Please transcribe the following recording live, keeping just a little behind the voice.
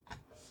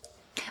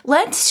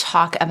let's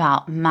talk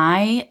about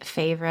my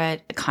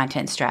favorite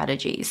content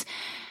strategies.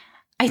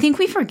 I think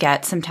we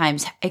forget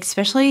sometimes,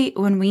 especially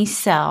when we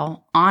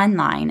sell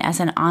online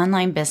as an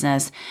online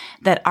business,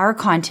 that our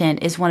content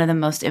is one of the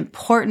most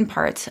important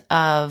parts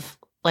of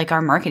like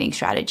our marketing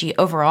strategy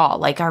overall,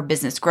 like our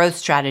business growth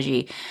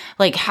strategy.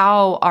 Like,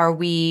 how are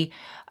we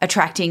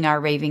attracting our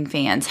raving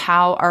fans?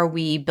 How are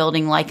we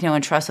building like, know,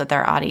 and trust with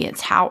our audience?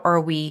 How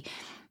are we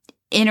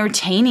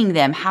entertaining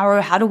them?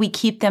 How do we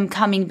keep them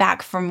coming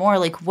back for more?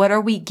 Like, what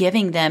are we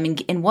giving them,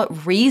 and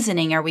what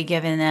reasoning are we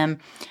giving them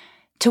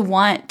to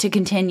want to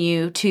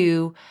continue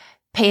to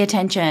pay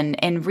attention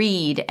and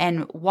read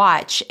and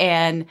watch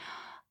and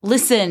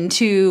listen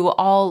to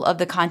all of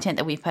the content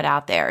that we put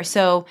out there?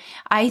 So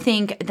I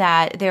think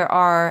that there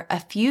are a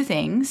few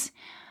things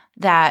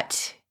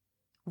that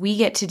we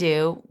get to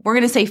do. We're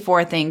going to say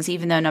 4 things,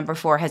 even though number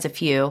 4 has a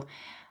few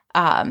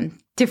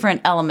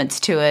different elements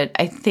to it.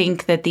 I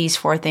think that these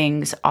 4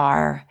 things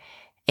are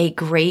a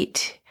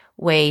great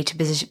way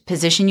to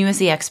position you as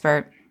the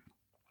expert,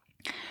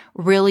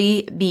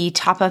 really be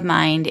top of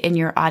mind in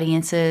your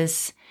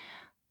audience's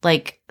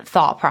like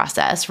thought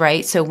process,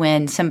 right? So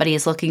when somebody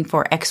is looking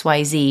for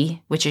XYZ,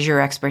 which is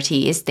your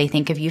expertise, they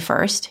think of you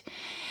first.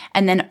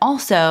 And then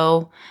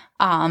also,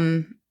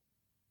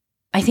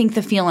 I think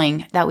the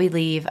feeling that we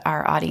leave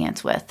our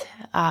audience with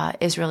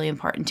is really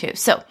important too.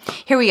 So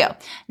here we go.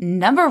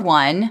 Number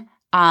 1,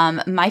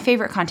 my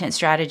favorite content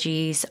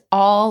strategies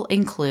all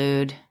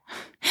include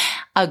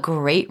a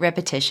great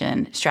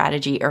repetition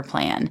strategy or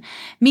plan,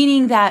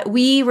 meaning that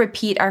we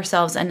repeat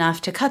ourselves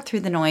enough to cut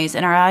through the noise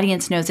and our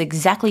audience knows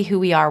exactly who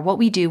we are, what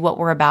we do, what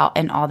we're about,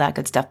 and all that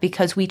good stuff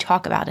because we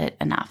talk about it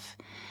enough.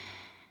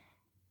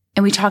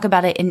 And we talk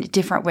about it in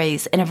different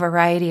ways, in a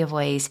variety of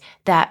ways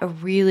that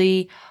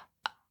really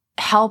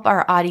help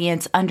our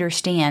audience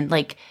understand.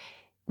 Like,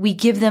 we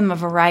give them a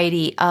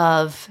variety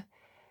of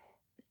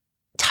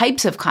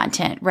types of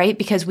content, right?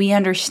 Because we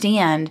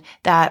understand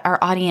that our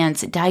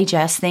audience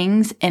digests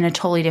things in a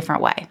totally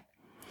different way.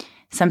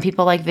 Some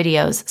people like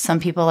videos. Some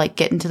people like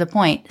getting to the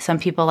point. Some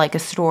people like a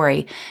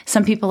story.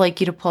 Some people like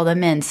you to pull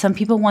them in. Some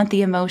people want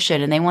the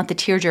emotion and they want the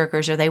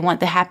tearjerkers, or they want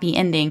the happy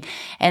ending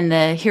and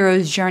the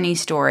hero's journey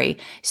story.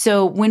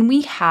 So when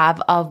we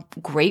have a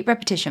great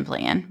repetition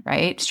plan,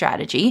 right,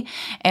 strategy,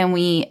 and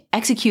we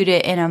execute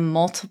it in a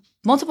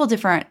multiple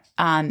different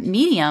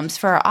mediums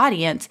for our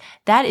audience,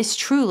 that is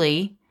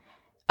truly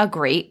a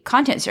great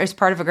content, or as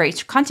part of a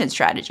great content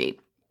strategy.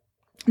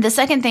 The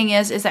second thing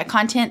is that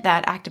content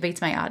that activates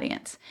my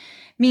audience,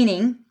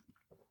 meaning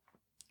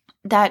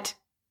that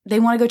they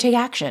want to go take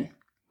action.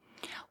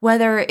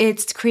 Whether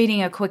it's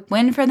creating a quick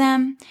win for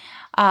them,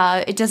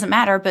 it doesn't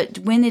matter, but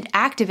when it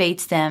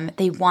activates them,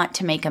 they want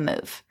to make a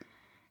move.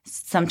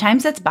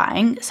 Sometimes that's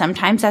buying,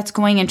 sometimes that's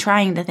going and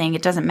trying the thing,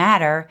 it doesn't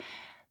matter,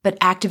 but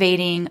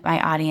activating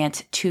my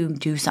audience to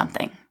do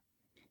something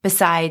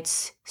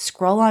besides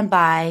scroll on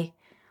by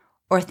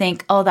or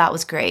think, oh, that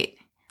was great.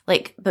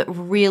 Like, but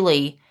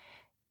really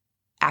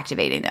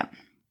activating them.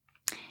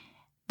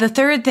 The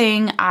third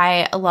thing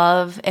I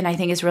love and I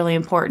think is really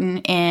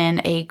important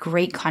in a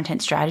great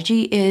content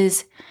strategy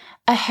is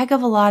a heck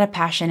of a lot of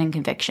passion and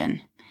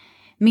conviction.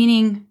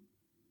 Meaning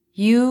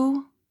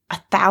you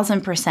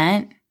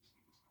 1,000%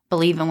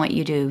 believe in what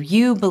you do.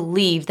 You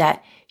believe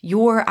that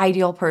your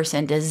ideal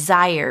person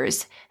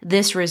desires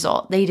this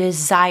result. They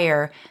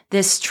desire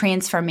this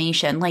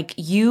transformation. Like,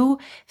 you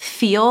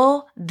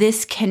feel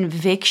this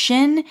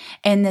conviction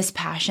and this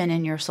passion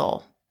in your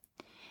soul.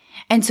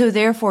 And so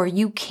therefore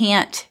you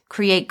can't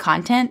create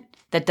content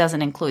that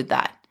doesn't include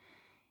that.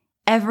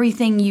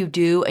 Everything you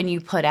do and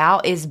you put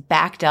out is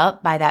backed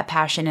up by that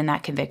passion and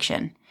that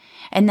conviction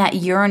and that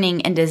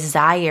yearning and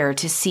desire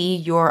to see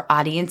your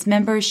audience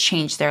members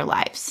change their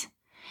lives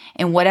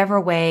in whatever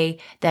way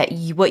that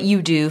what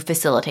you do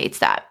facilitates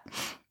that.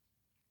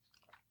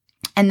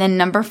 And then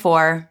number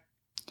 4,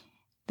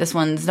 this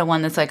one's the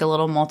one that's like a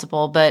little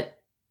multiple, but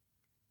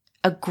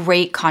a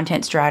great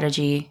content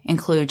strategy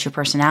includes your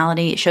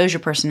personality. It shows your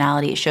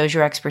personality. It shows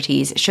your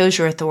expertise. It shows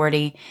your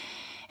authority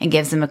and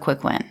gives them a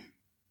quick win.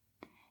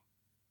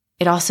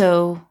 It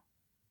also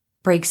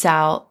breaks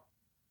out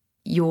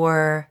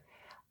your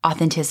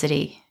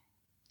authenticity.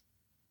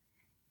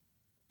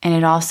 And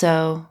it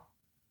also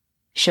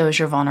shows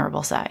your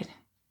vulnerable side.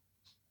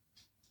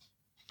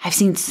 I've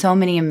seen so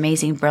many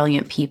amazing,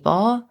 brilliant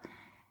people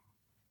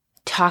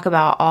talk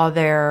about all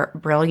their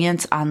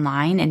brilliance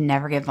online and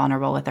never get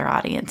vulnerable with their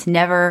audience,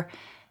 never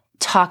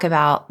talk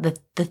about the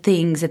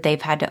things that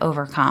they've had to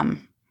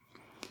overcome.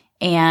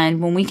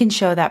 And when we can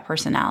show that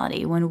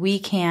personality, when we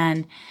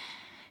can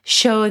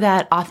show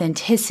that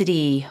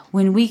authenticity,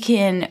 when we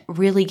can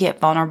really get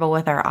vulnerable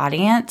with our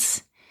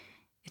audience,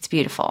 it's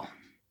beautiful.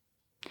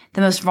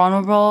 The most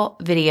vulnerable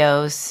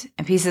videos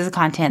and pieces of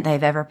content that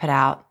I've ever put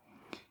out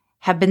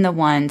have been the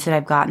ones that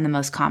I've gotten the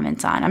most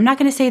comments on. I'm not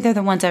going to say they're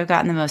the ones I've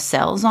gotten the most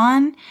sales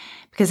on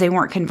because they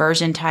weren't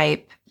conversion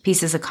type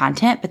pieces of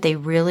content, but they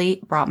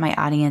really brought my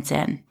audience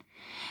in.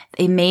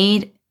 They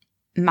made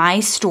my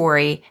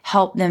story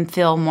help them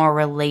feel more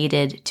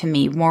related to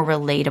me, more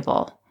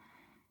relatable.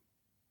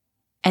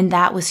 And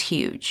that was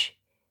huge.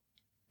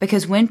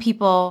 Because when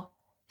people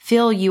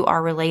feel you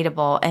are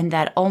relatable and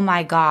that, oh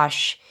my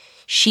gosh,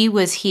 she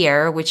was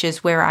here, which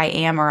is where I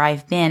am or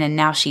I've been, and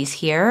now she's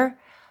here,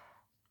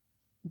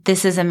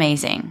 this is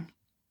amazing.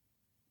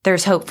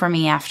 There's hope for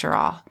me after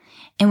all.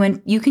 And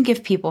when you can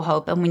give people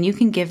hope and when you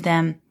can give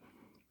them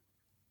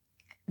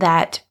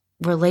that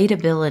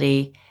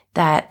relatability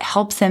that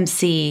helps them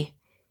see,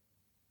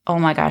 oh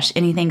my gosh,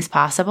 anything's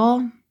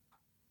possible,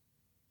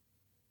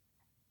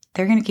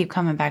 they're going to keep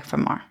coming back for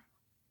more.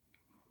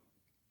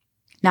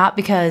 Not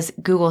because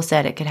Google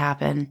said it could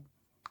happen,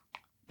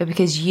 but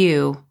because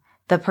you,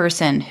 the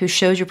person who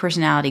showed your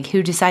personality,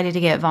 who decided to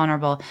get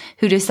vulnerable,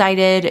 who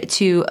decided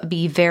to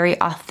be very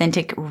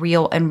authentic,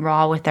 real, and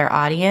raw with their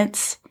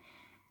audience,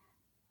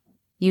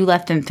 you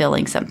left them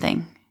feeling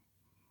something.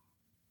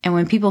 And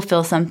when people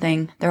feel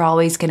something, they're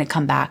always going to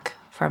come back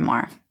for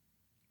more.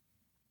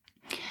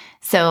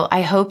 So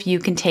I hope you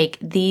can take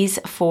these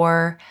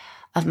 4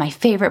 of my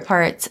favorite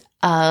parts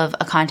of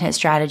a content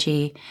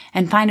strategy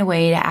and find a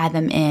way to add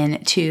them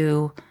in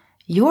to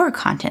your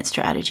content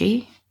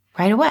strategy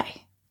right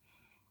away.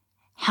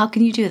 How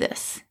can you do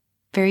this?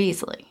 Very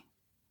easily.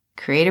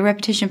 Create a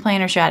repetition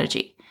plan or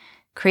strategy.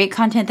 Create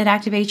content that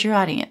activates your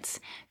audience.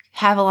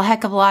 Have a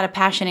heck of a lot of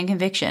passion and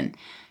conviction.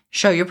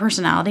 Show your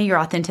personality, your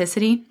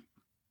authenticity,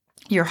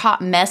 your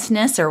hot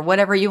messness, or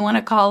whatever you want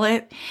to call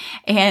it,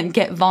 and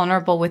get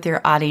vulnerable with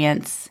your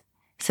audience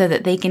so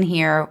that they can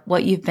hear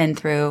what you've been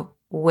through,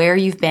 where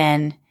you've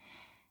been,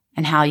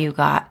 and how you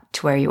got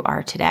to where you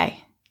are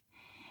today.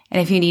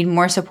 And if you need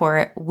more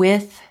support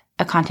with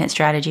a content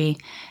strategy,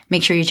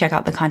 make sure you check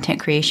out the Content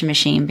Creation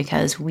Machine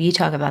because we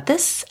talk about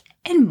this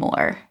and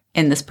more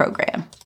in this program.